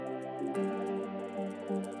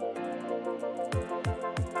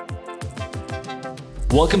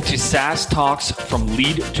Welcome to SaaS Talks from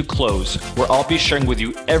Lead to Close, where I'll be sharing with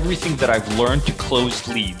you everything that I've learned to close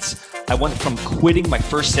leads. I went from quitting my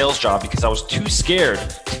first sales job because I was too scared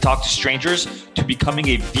to talk to strangers to becoming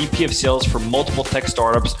a VP of sales for multiple tech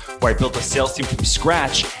startups where I built a sales team from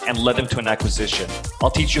scratch and led them to an acquisition.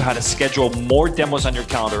 I'll teach you how to schedule more demos on your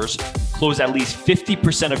calendars, close at least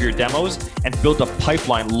 50% of your demos, and build a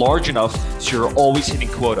pipeline large enough so you're always hitting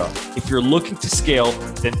quota. If you're looking to scale,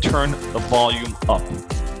 then turn the volume up.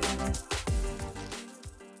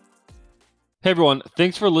 Hey everyone,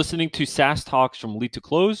 thanks for listening to SaaS Talks from Lead to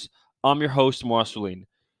Close. I'm your host, Mor Asulin.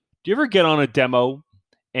 Do you ever get on a demo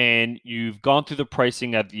and you've gone through the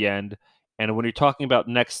pricing at the end, and when you're talking about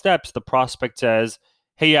next steps, the prospect says,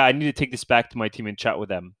 hey, yeah, I need to take this back to my team and chat with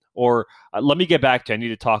them. Or let me get back to you. I need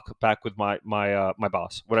to talk back with my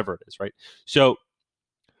boss, whatever it is, right? So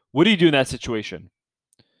what do you do in that situation?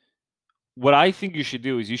 What I think you should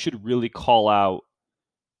do is you should really call out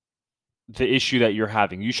the issue that you're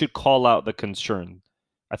having. You should call out the concern.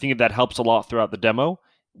 I think that helps a lot throughout the demo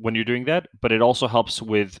when you're doing that, but it also helps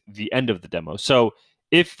with the end of the demo. So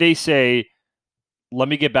if they say, let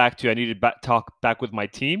me get back to you, I need to talk back with my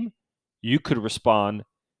team, you could respond,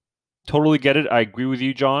 totally get it. I agree with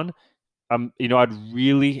you, John. I'd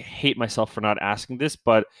really hate myself for not asking this,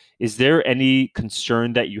 but is there any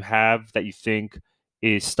concern that you have that you think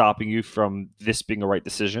is stopping you from this being a right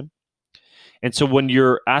decision? And so when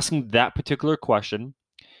you're asking that particular question,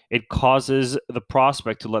 it causes the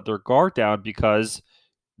prospect to let their guard down because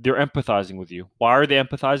they're empathizing with you. Why are they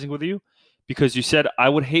empathizing with you? Because you said, I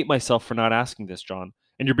would hate myself for not asking this, John.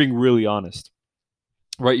 And you're being really honest,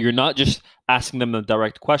 right? You're not just asking them the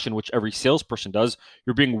direct question, which every salesperson does.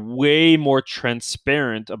 You're being way more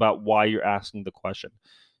transparent about why you're asking the question.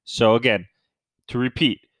 So again, to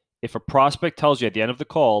repeat, if a prospect tells you at the end of the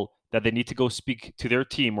call that they need to go speak to their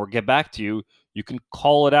team or get back to you, you can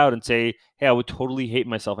call it out and say, hey, I would totally hate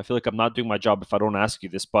myself. I feel like I'm not doing my job if I don't ask you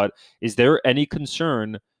this, but is there any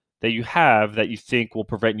concern that you have that you think will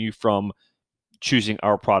prevent you from choosing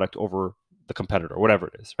our product over the competitor, whatever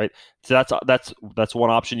it is, right? So that's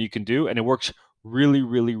one option you can do, and it works really,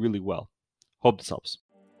 really, really well. Hope this helps.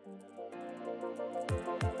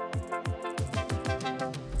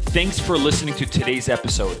 Thanks for listening to today's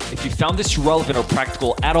episode. If you found this relevant or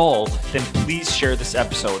practical at all, then please share this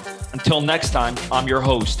episode. Until next time, I'm your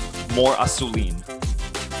host, Mor Asulin.